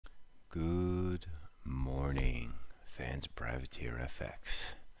Good morning, fans of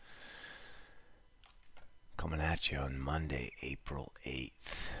PrivateerFX. Coming at you on Monday, April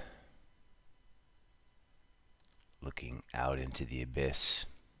 8th. Looking out into the abyss.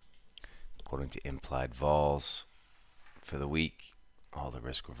 According to implied vols for the week, all the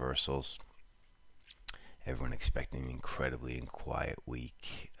risk reversals. Everyone expecting an incredibly quiet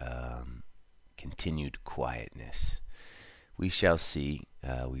week. Continued quietness. We shall see.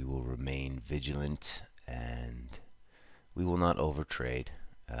 We will remain vigilant, and we will not overtrade,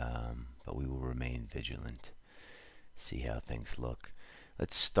 but we will remain vigilant. See how things look.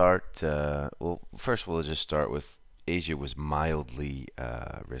 Let's start. Well, first we'll just start with Asia was mildly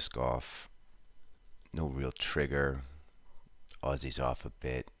risk off. No real trigger. Aussie's off a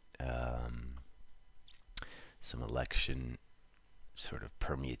bit. Some election sort of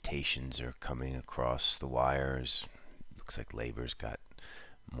permutations are coming across the wires. Looks like Labor's got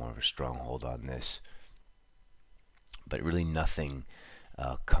more of a stronghold on this, but really nothing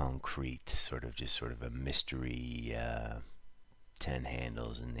concrete. Sort of a mystery 10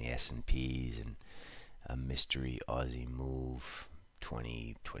 handles in the S&Ps and a mystery Aussie move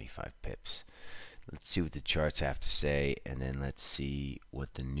 20-25 pips. Let's see what the charts have to say, and then let's see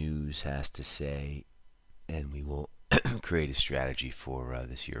what the news has to say, and we will create a strategy for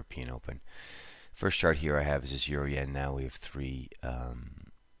this European Open. First chart here I have is this Euro Yen. Now we have three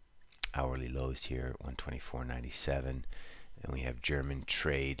hourly lows here, 124.97, and we have German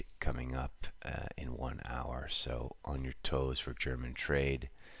trade coming up in 1 hour. So on your toes for German trade.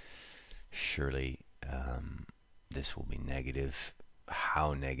 Surely this will be negative.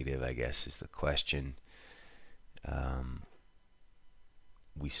 How negative, I guess, is the question.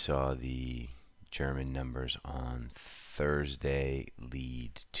 We saw the German numbers on Thursday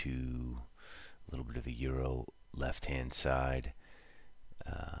lead to a little bit of a euro left-hand side,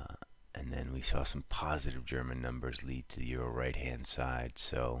 and then we saw some positive German numbers lead to the euro right-hand side.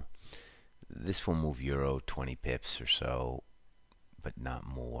 So this will move euro 20 pips or so, but not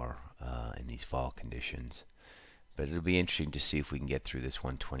more in these vol conditions. But it'll be interesting to see if we can get through this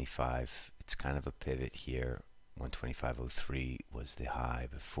 125. It's kind of a pivot here. 125.03 was the high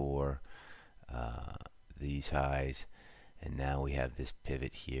before these highs, and now we have this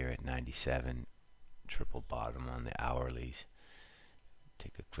pivot here at 97. Triple bottom on the hourlies.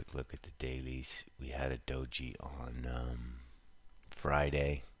 Take a quick look at the dailies. We had a doji on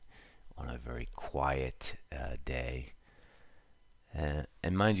Friday on a very quiet day,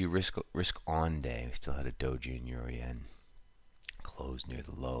 and mind you, risk on day. We still had a doji in Euro Yen, closed near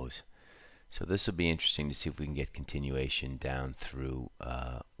the lows. So this will be interesting to see if we can get continuation down through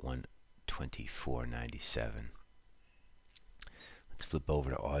 124.97. Let's flip over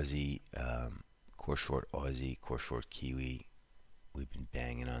to Aussie. Core short Aussie, core short Kiwi. We've been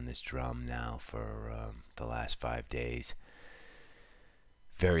banging on this drum now for the last 5 days.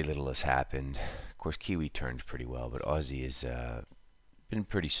 Very little has happened. Of course, Kiwi turned pretty well, but Aussie has been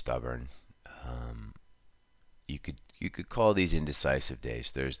pretty stubborn. You could call these indecisive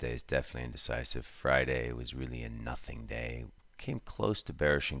days. Thursday is definitely indecisive. Friday was really a nothing day. Came close to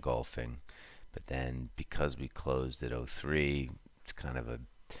bearish engulfing, but then because we closed at 03, it's kind of a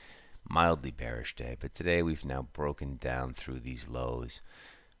mildly bearish day. But today we've now broken down through these lows.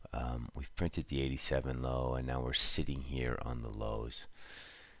 We've printed the 87 low, and now we're sitting here on the lows.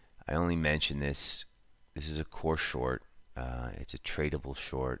 I only mention this. This is a core short. It's a tradable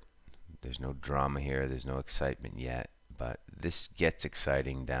short. There's no drama here. There's no excitement yet. But this gets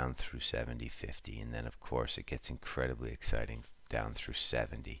exciting down through 70.50, and then of course it gets incredibly exciting down through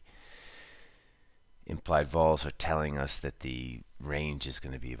 70. Implied vols are telling us that the range is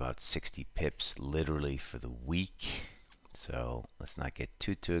going to be about 60 pips literally for the week. So let's not get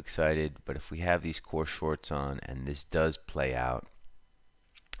too excited. But if we have these core shorts on and this does play out,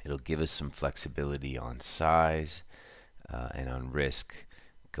 it'll give us some flexibility on size and on risk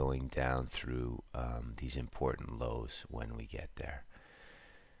going down through these important lows when we get there.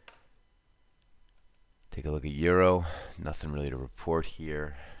 Take a look at Euro. Nothing really to report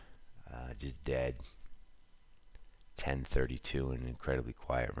here. Just dead. 10.32 in an incredibly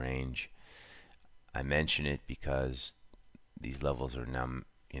quiet range. I mention it because these levels are now,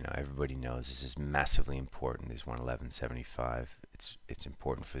 everybody knows this is massively important. This 111.75. It's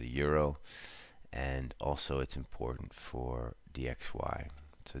important for the euro, and also it's important for DXY.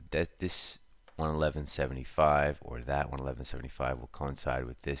 So that this 111.75 or that 111.75 will coincide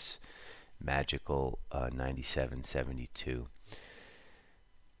with this magical 97.72.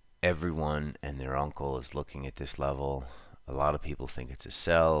 Everyone and their uncle is looking at this level. A lot of people think it's a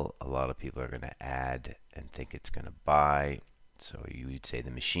sell. A lot of people are going to add and think it's going to buy. So you would say the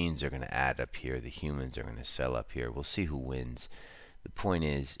machines are going to add up here, the humans are going to sell up here. We'll see who wins. The point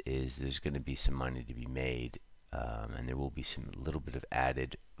is there's going to be some money to be made, and there will be some little bit of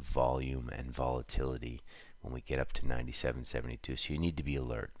added volume and volatility when we get up to 97.72. So you need to be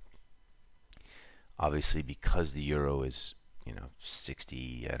alert. Obviously, because the euro is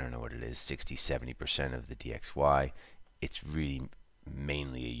 60, I don't know what it is, 60, 70% of the DXY, it's really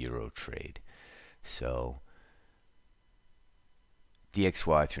mainly a euro trade. So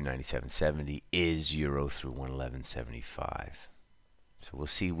DXY through 97.70 is euro through 111.75. So we'll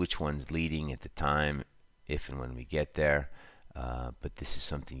see which one's leading at the time, if and when we get there. But this is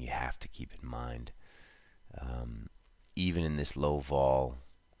something you have to keep in mind. Even in this low vol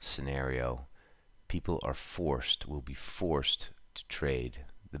scenario, people will be forced to trade.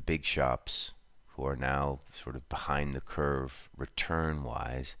 The big shops, who are now sort of behind the curve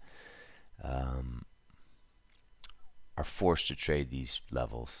return-wise, are forced to trade these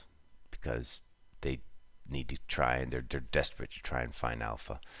levels because they need to try, and they're desperate to try and find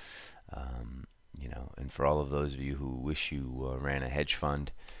alpha. And for all of those of you who wish you ran a hedge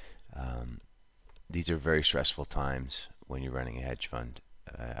fund, these are very stressful times when you're running a hedge fund.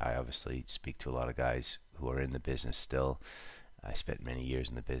 I obviously speak to a lot of guys who are in the business still. I spent many years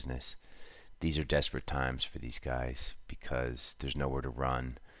in the business. These are desperate times for these guys because there's nowhere to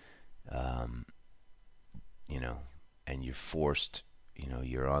run, and you're forced,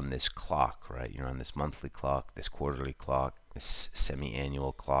 you're on this clock, right? You're on this monthly clock, this quarterly clock, this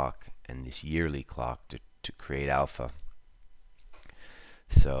semi-annual clock, and this yearly clock to create alpha.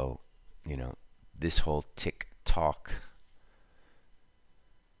 So, this whole tick-tock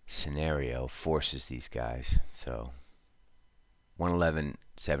scenario forces these guys. So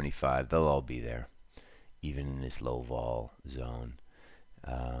 111.75, they'll all be there, even in this low vol zone.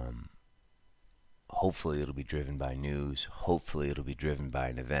 Hopefully it'll be driven by news. Hopefully it'll be driven by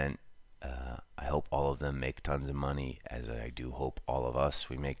an event. I hope all of them make tons of money, as I do hope all of us,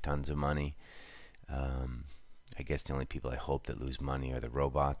 we make tons of money. I guess the only people I hope that lose money are the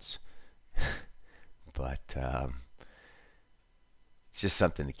robots. But it's just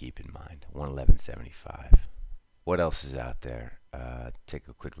something to keep in mind. 111.75. What else is out there? Take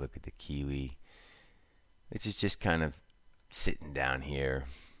a quick look at the Kiwi. It's just kind of sitting down here.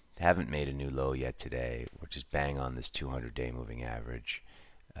 Haven't made a new low yet today. We're just bang on this 200-day moving average.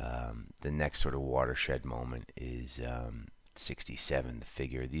 The next sort of watershed moment is 67, the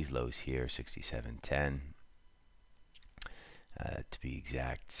figure. These lows here, 67.10. To be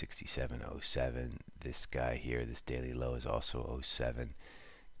exact, 67.07. This guy here, this daily low is also 07.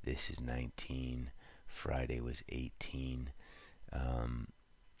 This is 19. Friday was 18. A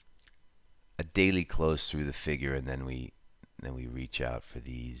daily close through the figure, and then we reach out for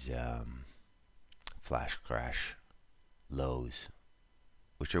these flash crash lows,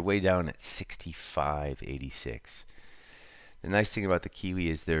 which are way down at 65.86. The nice thing about the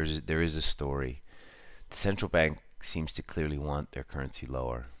Kiwi is there is a story. The central bank seems to clearly want their currency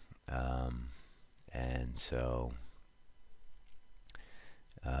lower, and so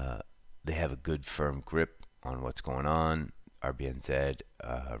they have a good firm grip on what's going on. RBNZ,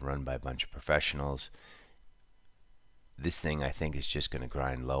 run by a bunch of professionals. This thing, I think, is just going to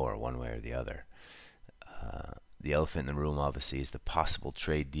grind lower one way or the other. The elephant in the room, obviously, is the possible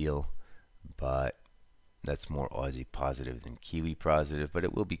trade deal, but that's more Aussie positive than Kiwi positive. But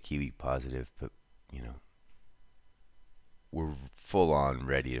it will be Kiwi positive. But we're full on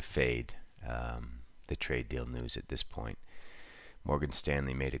ready to fade the trade deal news at this point. Morgan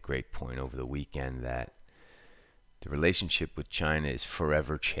Stanley made a great point over the weekend that the relationship with China is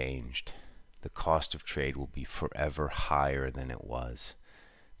forever changed. The cost of trade will be forever higher than it was.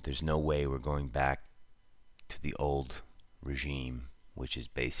 There's no way we're going back to the old regime, which is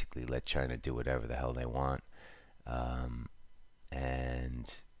basically let China do whatever the hell they want.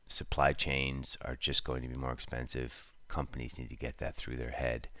 And supply chains are just going to be more expensive. Companies need to get that through their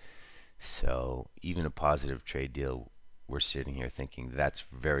head. So even a positive trade deal, we're sitting here thinking that's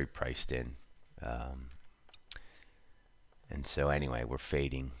very priced in. And so anyway, we're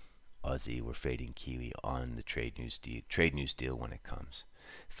fading Aussie, we're fading Kiwi on the trade news deal when it comes.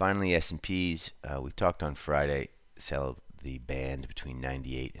 Finally, S&Ps, we talked on Friday, sell the band between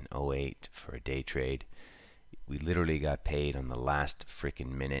 98 and 08 for a day trade. We literally got paid on the last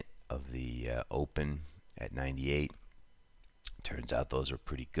freaking minute of the open at 98. Turns out those are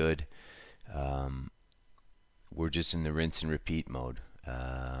pretty good. We're just in the rinse and repeat mode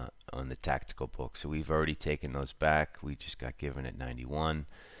on the tactical book. So we've already taken those back. We just got given at 91.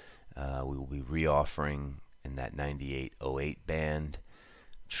 We will be reoffering in that 98.08 band.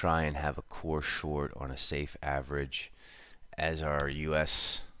 Try and have a core short on a safe average as our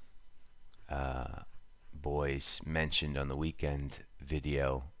US boys mentioned on the weekend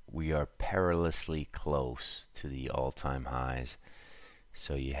video, we are perilously close to the all-time highs.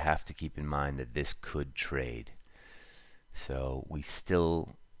 So you have to keep in mind that this could trade. So we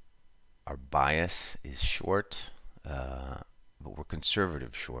still, our bias is short, but we're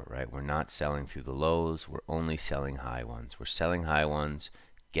conservative short, right? We're not selling through the lows. We're only selling high ones. We're selling high ones,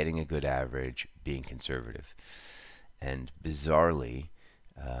 getting a good average, being conservative. And bizarrely,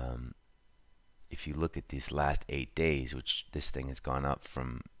 if you look at these last 8 days, which this thing has gone up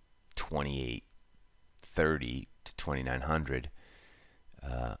from 2830 to 2900,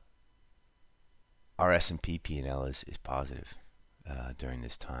 our S&P P&L is positive during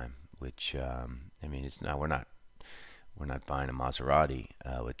this time, which I mean, it's not, we're not buying a Maserati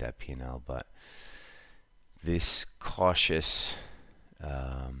with that P&L, but this cautious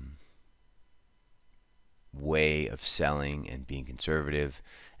way of selling and being conservative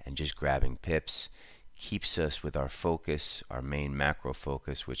and just grabbing pips keeps us with our focus, our main macro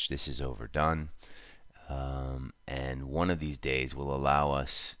focus, which this is overdone. And one of these days will allow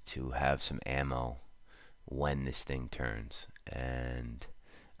us to have some ammo when this thing turns. And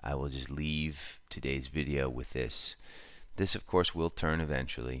I will just leave today's video with this. This, of course, will turn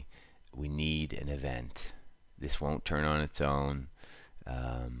eventually. We need an event. This won't turn on its own.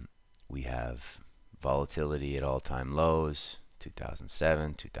 We have volatility at all-time lows,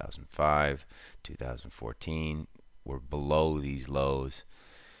 2007, 2005, 2014. We're below these lows.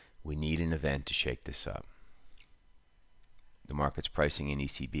 We need an event to shake this up. The market's pricing in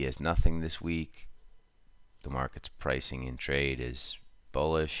ECB as nothing this week. The market's pricing in trade is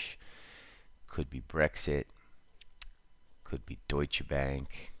bullish. Could be Brexit. Could be Deutsche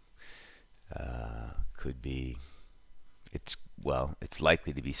Bank. Could be... It's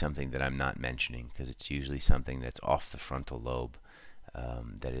likely to be something that I'm not mentioning because it's usually something that's off the frontal lobe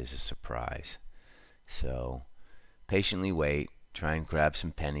that is a surprise. So patiently wait. Try and grab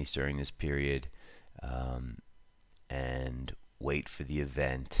some pennies during this period, and wait for the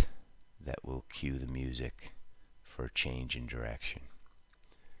event that will cue the music for a change in direction.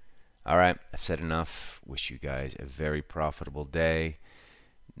 All right, I've said enough. Wish you guys a very profitable day.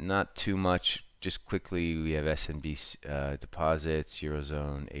 Not too much. Just quickly, we have SNB deposits,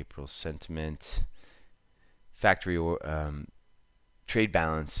 Eurozone, April sentiment, factory trade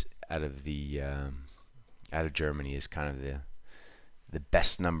balance out of Germany is kind of the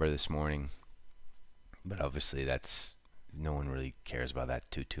best number this morning, but obviously that's, no one really cares about that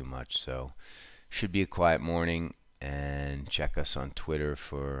too much. So should be a quiet morning, and check us on Twitter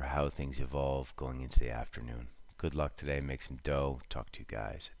for how things evolve going into the afternoon. Good luck today. Make some dough. Talk to you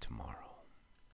guys tomorrow.